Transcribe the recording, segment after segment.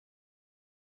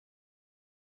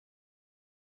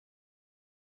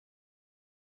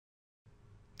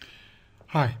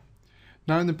Hi.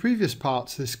 Now in the previous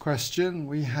parts of this question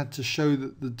we had to show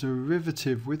that the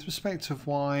derivative with respect of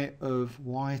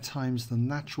y times the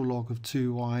natural log of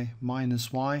 2y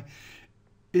minus y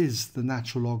is the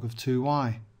natural log of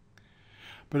 2y.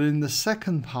 But in the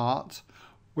second part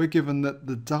we're given that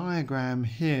the diagram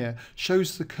here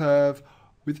shows the curve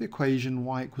with the equation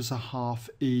y equals a half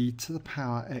e to the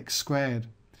power x squared.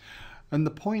 And the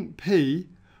point P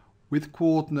with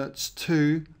coordinates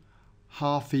 2,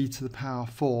 half e to the power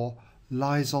 4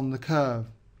 lies on the curve,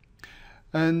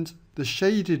 and the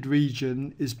shaded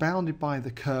region is bounded by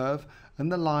the curve and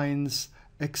the lines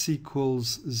x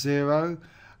equals 0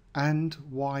 and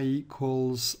y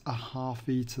equals a half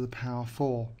e to the power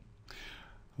 4.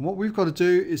 And what we've got to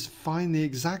do is find the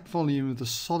exact volume of the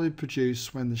solid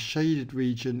produced when the shaded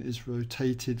region is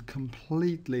rotated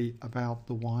completely about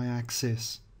the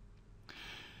y-axis.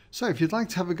 So if you'd like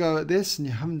to have a go at this and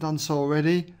you haven't done so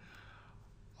already,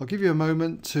 I'll give you a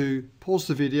moment to pause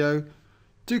the video,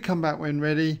 do come back when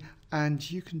ready,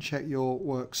 and you can check your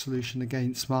work solution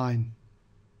against mine.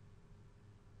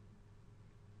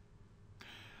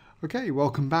 Okay,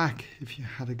 welcome back if you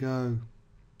had a go.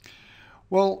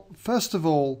 Well, first of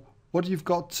all, what you've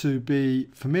got to be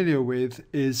familiar with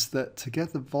is that to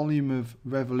get the volume of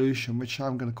revolution, which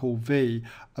I'm going to call V,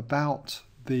 about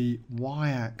the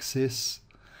y-axis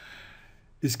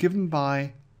is given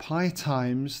by pi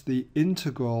times the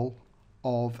integral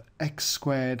of x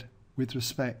squared with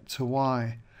respect to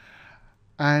y.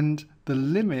 And the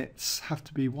limits have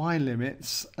to be y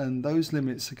limits, and those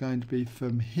limits are going to be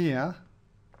from here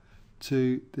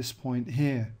to this point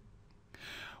here.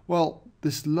 Well,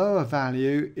 this lower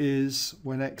value is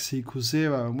when x equals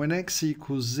 0, and when x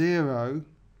equals 0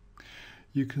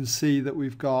 you can see that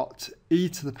we've got e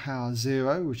to the power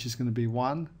 0, which is going to be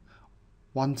 1.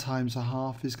 1 times a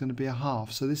half is going to be a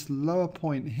half. So this lower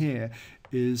point here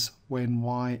is when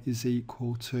y is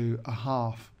equal to a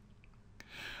half.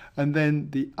 And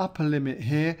then the upper limit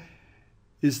here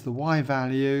is the y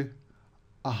value,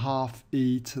 a half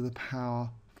e to the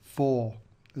power 4,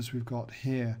 as we've got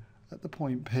here at the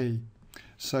point P.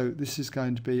 So this is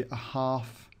going to be a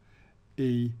half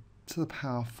e to the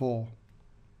power 4.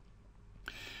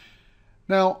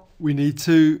 Now we need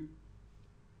to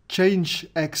change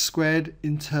x squared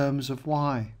in terms of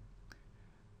y.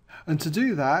 And to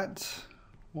do that,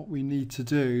 what we need to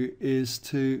do is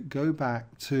to go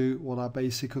back to what our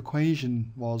basic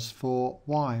equation was for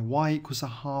y. Y equals a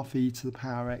half e to the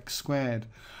power x squared.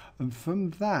 And from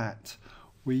that,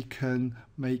 we can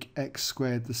make x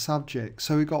squared the subject.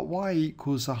 So we've got y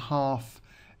equals a half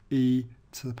e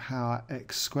to the power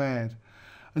x squared.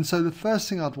 And so the first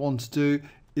thing I'd want to do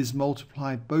is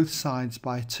multiply both sides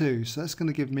by 2. So that's going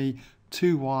to give me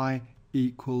 2y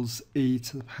equals e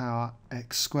to the power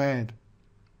x squared.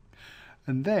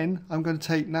 And then I'm going to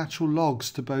take natural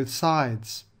logs to both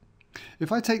sides.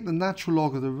 If I take the natural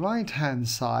log of the right hand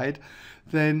side,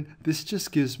 then this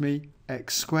just gives me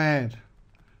x squared.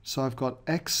 So I've got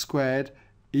x squared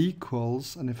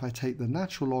equals, and if I take the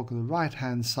natural log of the right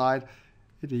hand side,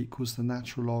 it equals the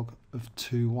natural log of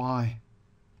 2y.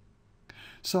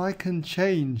 So I can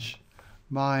change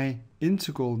my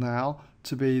integral now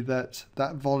to be that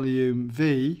volume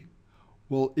V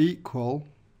will equal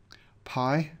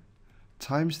pi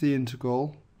times the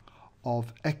integral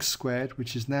of x squared,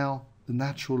 which is now the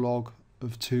natural log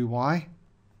of 2y.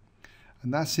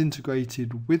 And that's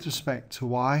integrated with respect to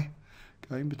y,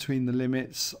 going between the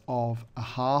limits of a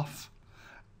half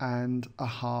and a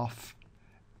half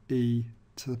e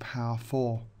to the power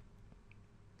 4.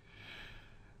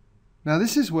 Now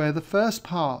this is where the first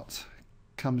part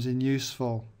comes in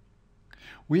useful.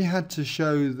 We had to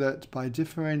show that by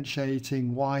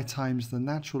differentiating y times the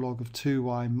natural log of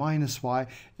 2y minus y,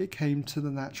 it came to the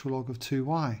natural log of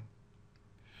 2y.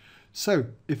 So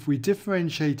if we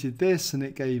differentiated this and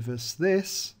it gave us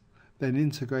this, then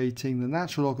integrating the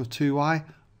natural log of 2y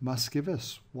must give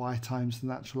us y times the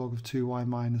natural log of 2y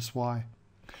minus y.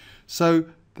 So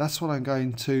that's what I'm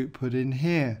going to put in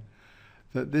here.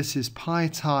 That this is pi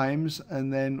times,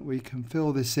 and then we can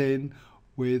fill this in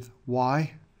with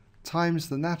y times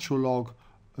the natural log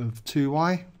of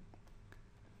 2y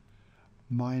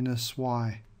minus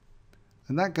y.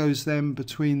 And that goes then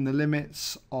between the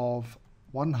limits of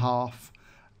 1/2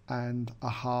 and a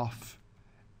half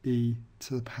e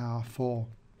to the power 4.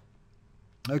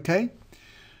 Okay,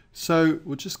 so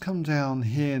we'll just come down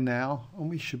here now and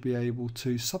we should be able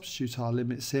to substitute our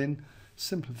limits in,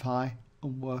 simplify,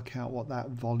 and work out what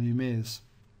that volume is.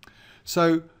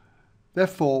 So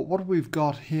therefore what we've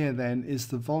got here then is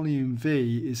the volume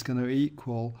V is going to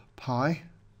equal pi.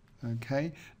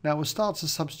 Okay, now we'll start to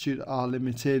substitute our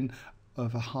limit in,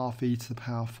 of a half e to the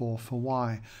power 4 for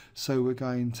y. So we're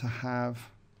going to have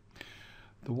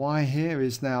the y here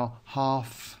is now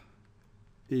half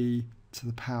e to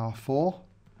the power 4.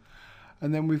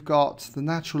 And then we've got the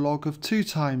natural log of 2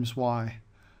 times y.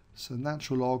 So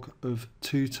natural log of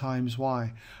 2 times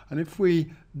y. And if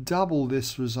we double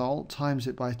this result, times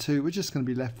it by 2, we're just going to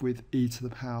be left with e to the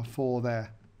power 4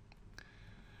 there.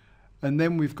 And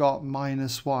then we've got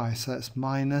minus y. So that's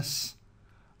minus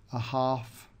a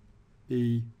half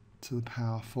e to the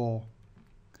power 4.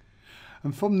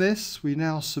 And from this, we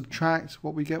now subtract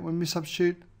what we get when we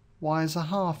substitute y as a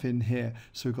half in here.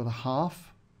 So we've got a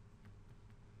half.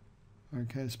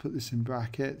 Okay, let's put this in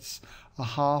brackets. A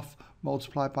half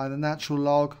multiplied by the natural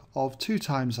log of 2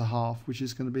 times a half, which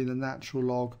is going to be the natural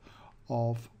log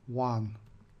of 1.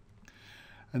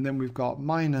 And then we've got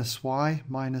minus y,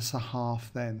 minus a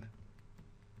half then.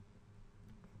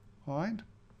 All right.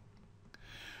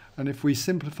 And if we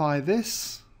simplify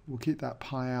this, we'll keep that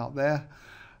pi out there.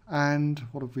 And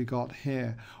what have we got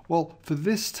here? Well, for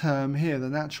this term here, the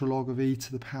natural log of e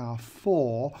to the power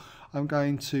 4, I'm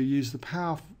going to use the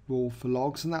power rule for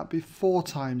logs, and that would be 4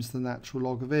 times the natural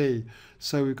log of e.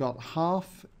 So we've got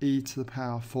half e to the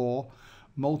power 4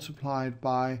 multiplied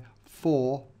by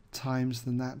 4 times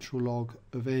the natural log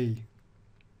of e.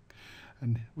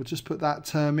 And we'll just put that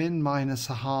term in, minus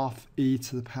a half e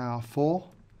to the power 4.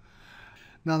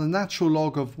 Now the natural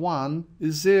log of 1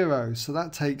 is 0, so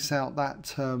that takes out that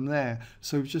term there.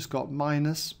 So we've just got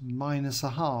minus a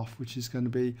half, which is going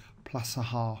to be plus a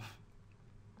half.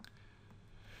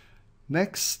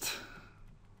 Next,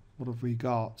 what have we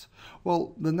got?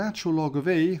 Well, the natural log of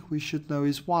e, we should know,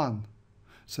 is 1.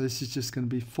 So this is just going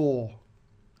to be 4.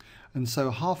 And so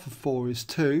half of 4 is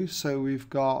 2, so we've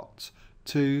got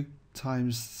 2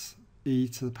 times e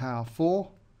to the power 4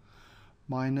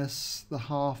 minus the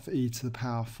half e to the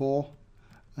power 4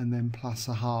 and then plus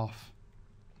a half.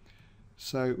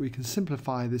 So we can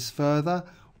simplify this further.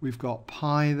 We've got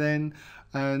pi then,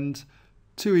 and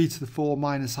 2e to the 4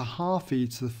 minus a half e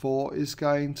to the 4 is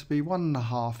going to be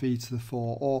 1.5 e to the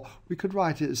 4, or we could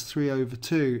write it as 3 over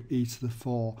 2 e to the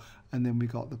 4, and then we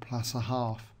got the plus a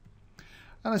half.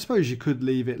 And I suppose you could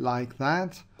leave it like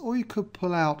that, or you could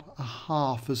pull out a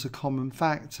half as a common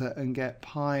factor and get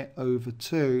pi over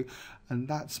 2, and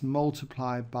that's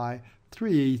multiplied by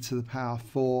 3e to the power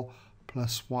 4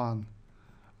 plus 1.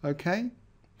 Okay?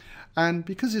 And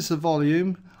because it's a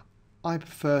volume, I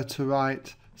prefer to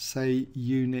write, say,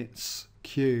 units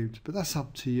cubed, but that's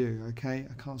up to you, okay?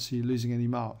 I can't see you losing any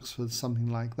marks for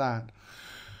something like that.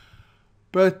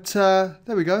 But there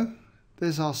we go.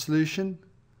 There's our solution.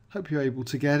 Hope you're able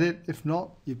to get it. If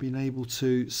not, you've been able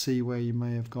to see where you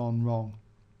may have gone wrong.